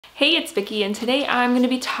Hey, it's Vicky, and today I'm going to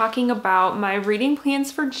be talking about my reading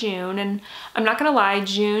plans for June, and I'm not going to lie,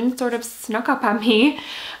 June sort of snuck up on me.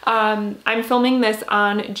 I'm filming this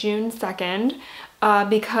on June 2nd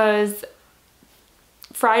because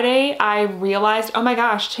Friday I realized, oh my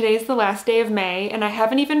gosh, today's the last day of May, and I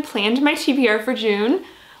haven't even planned my TBR for June,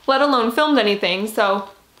 let alone filmed anything, so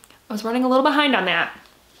I was running a little behind on that.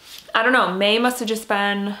 I don't know, May must have just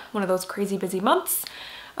been one of those crazy busy months.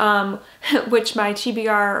 Which my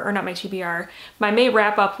TBR, or not my TBR, my May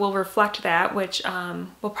wrap up will reflect that, which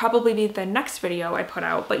will probably be the next video I put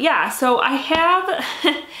out. But yeah, so I have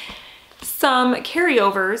some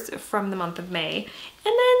carryovers from the month of May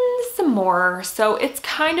and then some more. So it's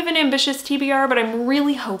kind of an ambitious TBR, but I'm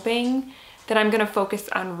really hoping that I'm gonna focus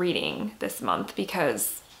on reading this month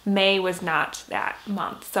because May was not that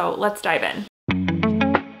month. So let's dive in.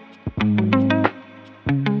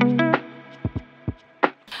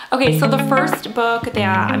 Okay, so the first book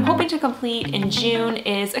that I'm hoping to complete in June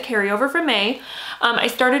is a carryover from May. I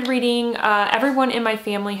started reading Everyone in My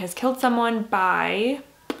Family Has Killed Someone by,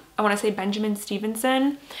 I want to say Benjamin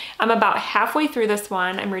Stevenson. I'm about halfway through this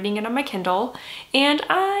one. I'm reading it on my Kindle, and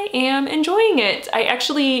I am enjoying it. I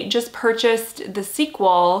actually just purchased the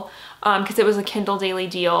sequel because it was a Kindle Daily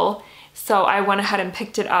deal, so I went ahead and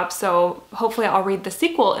picked it up, so hopefully I'll read the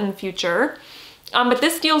sequel in the future. But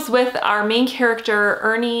this deals with our main character,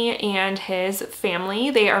 Ernie, and his family.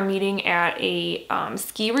 They are meeting at a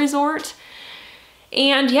ski resort.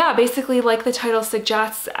 And yeah, basically like the title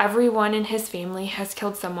suggests, everyone in his family has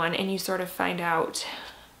killed someone, and you sort of find out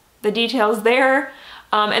the details there.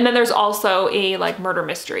 And then there's also a like murder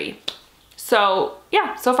mystery. So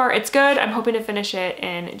yeah, so far it's good. I'm hoping to finish it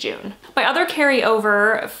in June. My other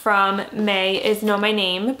carryover from May is Know My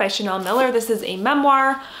Name by Chanel Miller. This is a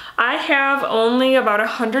memoir. I have only about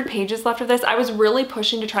 100 pages left of this. I was really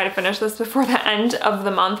pushing to try to finish this before the end of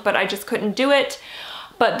the month, but I just couldn't do it.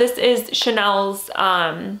 But this is Chanel's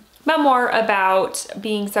memoir about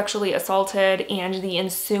being sexually assaulted and the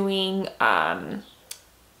ensuing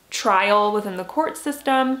trial within the court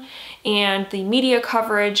system and the media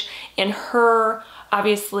coverage, and her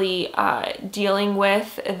obviously dealing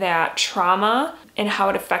with that trauma and how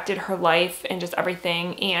it affected her life and just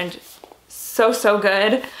everything. And so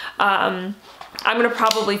good. I'm gonna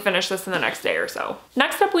probably finish this in the next day or so.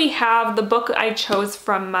 Next up, we have the book I chose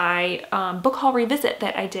from my book haul revisit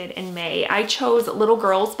that I did in May. I chose Little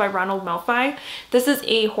Girls by Ronald Malfi. This is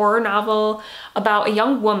a horror novel about a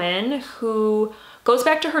young woman who goes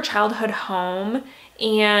back to her childhood home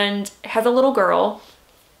and has a little girl,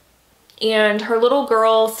 and her little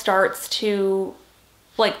girl starts to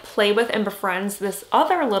like play with and befriends this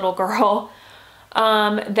other little girl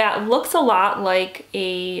that looks a lot like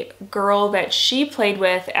a girl that she played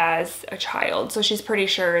with as a child. So she's pretty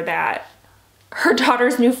sure that her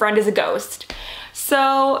daughter's new friend is a ghost.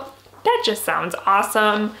 So that just sounds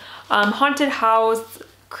awesome. Haunted house,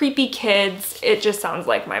 creepy kids, it just sounds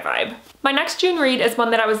like my vibe. My next June read is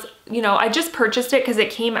one that I was, I just purchased it because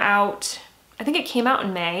it came out, I think it came out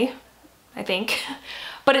in May,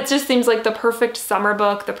 but it just seems like the perfect summer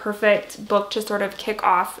book, the perfect book to sort of kick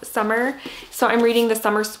off summer. So I'm reading The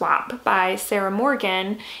Summer Swap by Sarah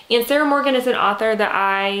Morgan, and Sarah Morgan is an author that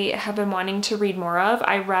I have been wanting to read more of.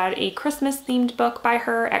 I read a Christmas themed book by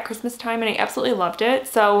her at Christmas time and I absolutely loved it.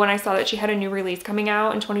 So when I saw that she had a new release coming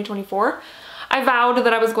out in 2024, I vowed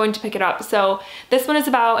that I was going to pick it up. So this one is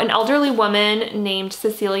about an elderly woman named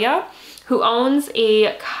Cecilia who owns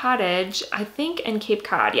a cottage, I think in Cape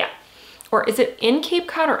Cod, yeah. Or is it in Cape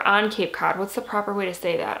Cod or on Cape Cod? What's the proper way to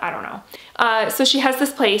say that? I don't know. So she has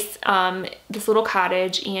this place, this little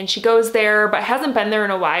cottage, and she goes there, but hasn't been there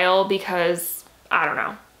in a while because, I don't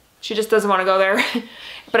know, she just doesn't want to go there.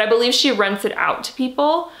 But I believe she rents it out to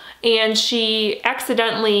people, and she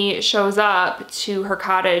accidentally shows up to her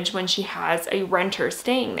cottage when she has a renter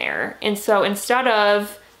staying there. And so instead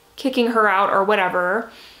of kicking her out or whatever,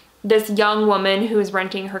 this young woman who's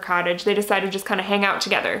renting her cottage, they decide to just kind of hang out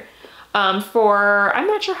together. For, I'm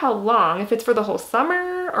not sure how long, if it's for the whole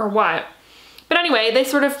summer or what. But anyway, they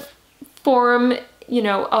sort of form,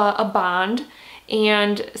 a bond,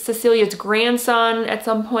 and Cecilia's grandson at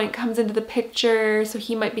some point comes into the picture, so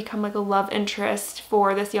he might become like a love interest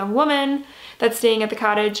for this young woman that's staying at the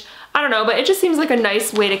cottage. I don't know, but it just seems like a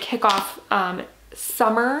nice way to kick off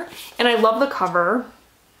summer, and I love the cover.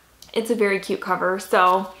 It's a very cute cover,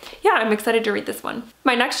 so yeah, I'm excited to read this one.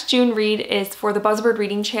 My next June read is for the Buzzword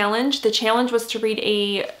Reading Challenge. The challenge was to read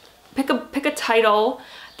pick a title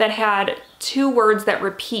that had 2 words that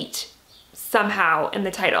repeat somehow in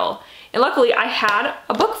the title. And luckily I had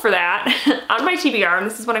a book for that on my TBR, and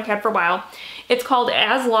this is one I've had for a while. It's called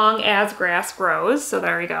As Long as Grass Grows. So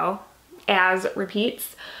there we go. As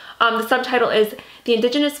repeats. The subtitle is The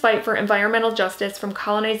Indigenous Fight for Environmental Justice from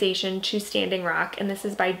Colonization to Standing Rock. And this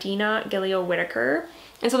is by Dina Gilio-Whitaker.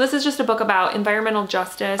 And so this is just a book about environmental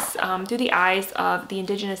justice through the eyes of the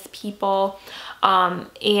indigenous people.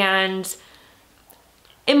 And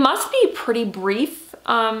it must be pretty brief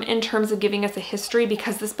in terms of giving us a history,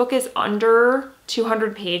 because this book is under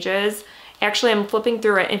 200 pages. Actually, I'm flipping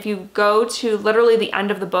through it. If you go to literally the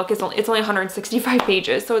end of the book, it's only 165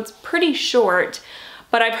 pages. So it's pretty short,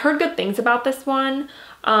 but I've heard good things about this one.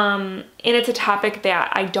 And it's a topic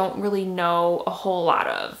that I don't really know a whole lot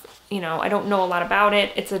of. You know, I don't know a lot about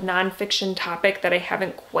it. It's a nonfiction topic that I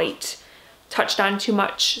haven't quite touched on too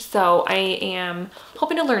much. So I am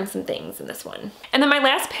hoping to learn some things in this one. And then my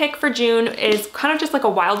last pick for June is kind of just like a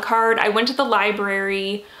wild card. I went to the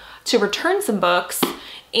library to return some books,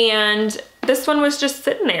 and this one was just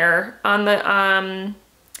sitting there on the,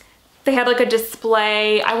 they had like a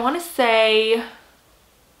display. I want to say,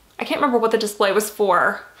 I can't remember what the display was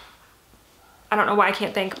for. I don't know why I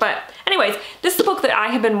can't think, but anyways, this is a book that I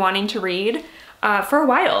have been wanting to read for a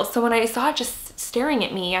while. So when I saw it just staring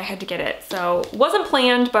at me, I had to get it. So wasn't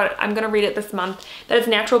planned, but I'm gonna read it this month. That is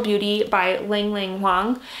Natural Beauty by Lang Lang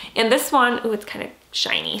Huang. And this one, oh, it's kind of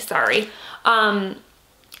shiny, sorry.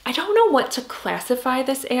 I don't know what to classify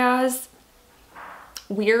this as.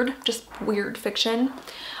 Weird, just weird fiction.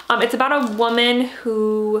 It's about a woman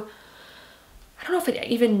who, I don't know if it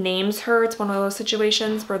even names her. It's one of those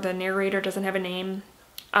situations where the narrator doesn't have a name.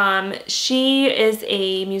 She is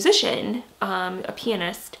a musician, a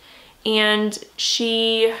pianist, and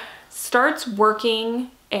she starts working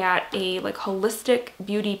at a like holistic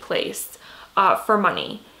beauty place for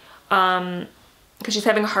money because she's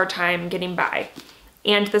having a hard time getting by.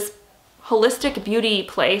 And this holistic beauty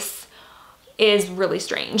place is really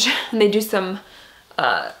strange. And they do some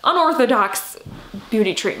unorthodox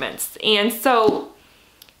beauty treatments. And so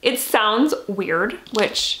it sounds weird,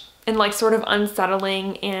 and like sort of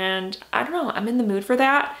unsettling, and I don't know, I'm in the mood for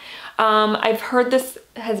that. I've heard this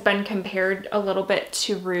has been compared a little bit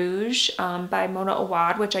to Rouge by Mona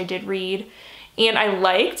Awad, which I did read and I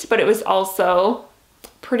liked, but it was also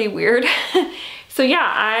pretty weird. So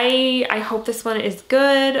yeah, I hope this one is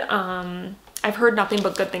good. I've heard nothing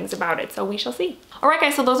but good things about it, so we shall see. All right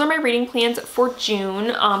guys, so those are my reading plans for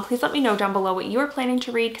June. Please let me know down below what you are planning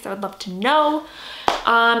to read, because I would love to know.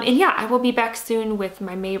 And yeah, I will be back soon with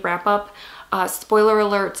my May wrap up. Spoiler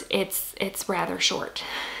alert, it's rather short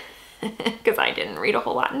because I didn't read a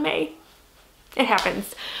whole lot in May. It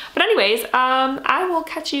happens. But anyways, I will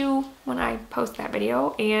catch you when I post that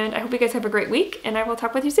video, and I hope you guys have a great week, and I will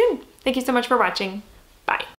talk with you soon. Thank you so much for watching. Bye.